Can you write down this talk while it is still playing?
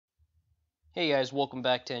Hey guys, welcome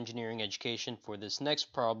back to Engineering Education. For this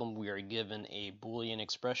next problem, we are given a Boolean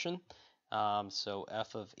expression. So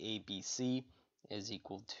f of ABC is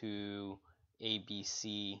equal to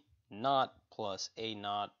ABC naught plus A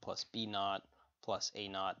naught plus B naught plus A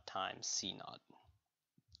naught times C naught.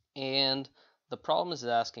 And the problem is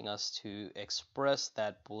asking us to express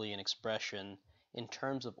that Boolean expression in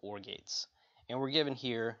terms of OR gates. And we're given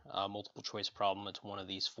here a multiple choice problem. It's one of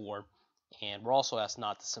these four. And we're also asked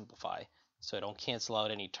not to simplify. So don't cancel out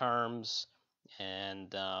any terms, and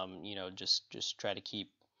just try to keep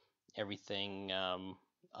everything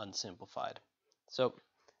unsimplified. So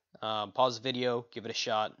pause the video, give it a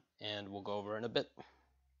shot, and we'll go over it in a bit.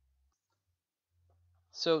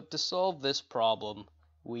 So to solve this problem,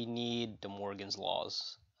 we need De Morgan's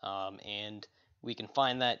laws, and we can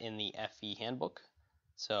find that in the FE handbook.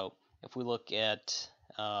 So if we look at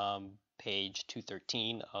page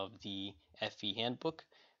 213 of the FE handbook,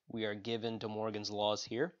 we are given De Morgan's laws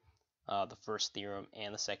here, the first theorem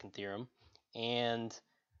and the second theorem, and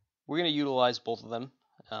we're going to utilize both of them.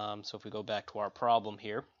 So if we go back to our problem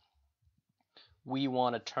here, we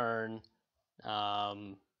want to turn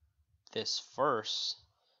this first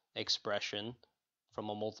expression from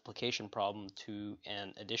a multiplication problem to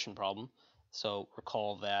an addition problem. So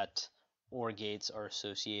recall that OR gates are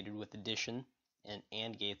associated with addition and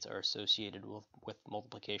AND gates are associated with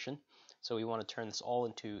multiplication. So we want to turn this all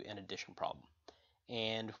into an addition problem.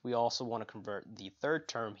 And we also want to convert the third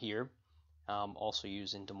term here, also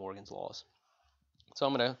using De Morgan's laws. So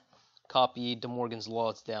I'm going to copy De Morgan's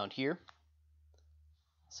laws down here.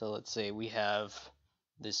 So let's say we have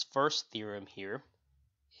this first theorem here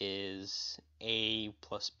is A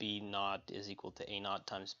plus B naught is equal to A naught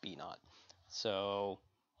times B naught. So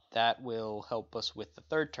that will help us with the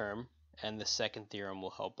third term, and the second theorem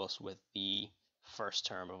will help us with the first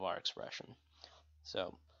term of our expression.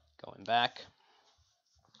 So going back,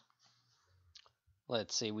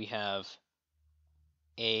 let's say we have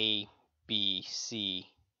A, B, C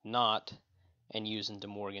naught, and using De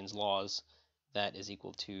Morgan's laws, that is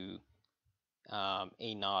equal to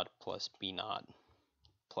A naught plus B naught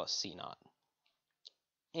plus C naught.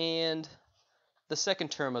 And the second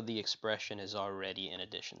term of the expression is already in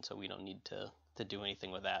addition, so we don't need to do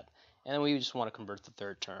anything with that. And then we just want to convert the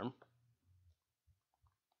third term,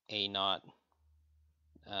 A naught,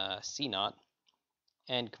 C naught,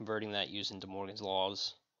 and converting that using De Morgan's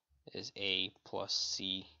laws is A plus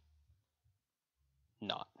C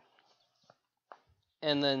naught.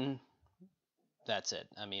 And then that's it.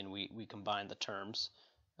 I mean, we combine the terms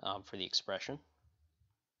for the expression.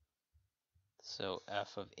 So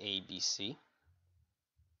f of ABC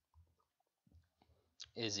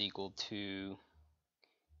is equal to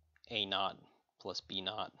A naught plus B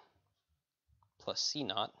naught plus C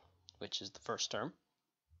naught, which is the first term,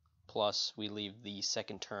 plus we leave the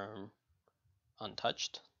second term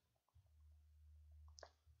untouched,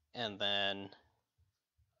 and then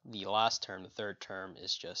the last term, the third term,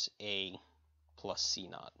 is just A plus C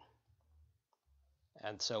naught.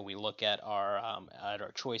 And so we look at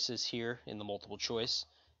our choices here in the multiple choice,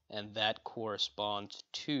 and that corresponds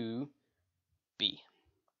to B.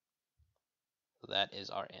 So that is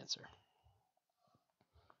our answer.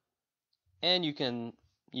 And you can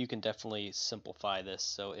definitely simplify this.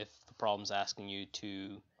 So if the problem's asking you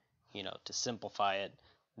to simplify it,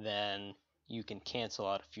 then you can cancel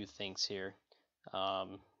out a few things here.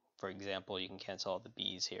 For example, you can cancel out the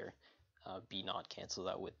B's here. B naught cancels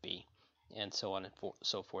out with B, and so on and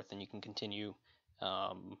so forth. And you can continue,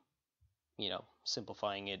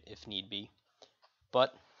 simplifying it if need be.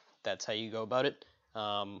 But that's how you go about it.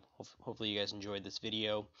 Hopefully you guys enjoyed this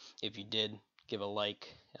video. If you did, give a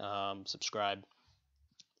like, subscribe,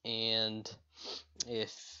 and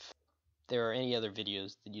if there are any other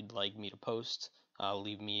videos that you'd like me to post,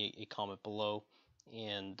 leave me a comment below,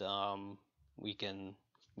 and we can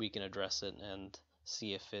address it and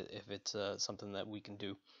see if it's something that we can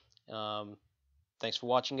do. Thanks for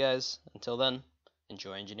watching, guys. Until then,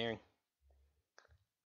 enjoy engineering.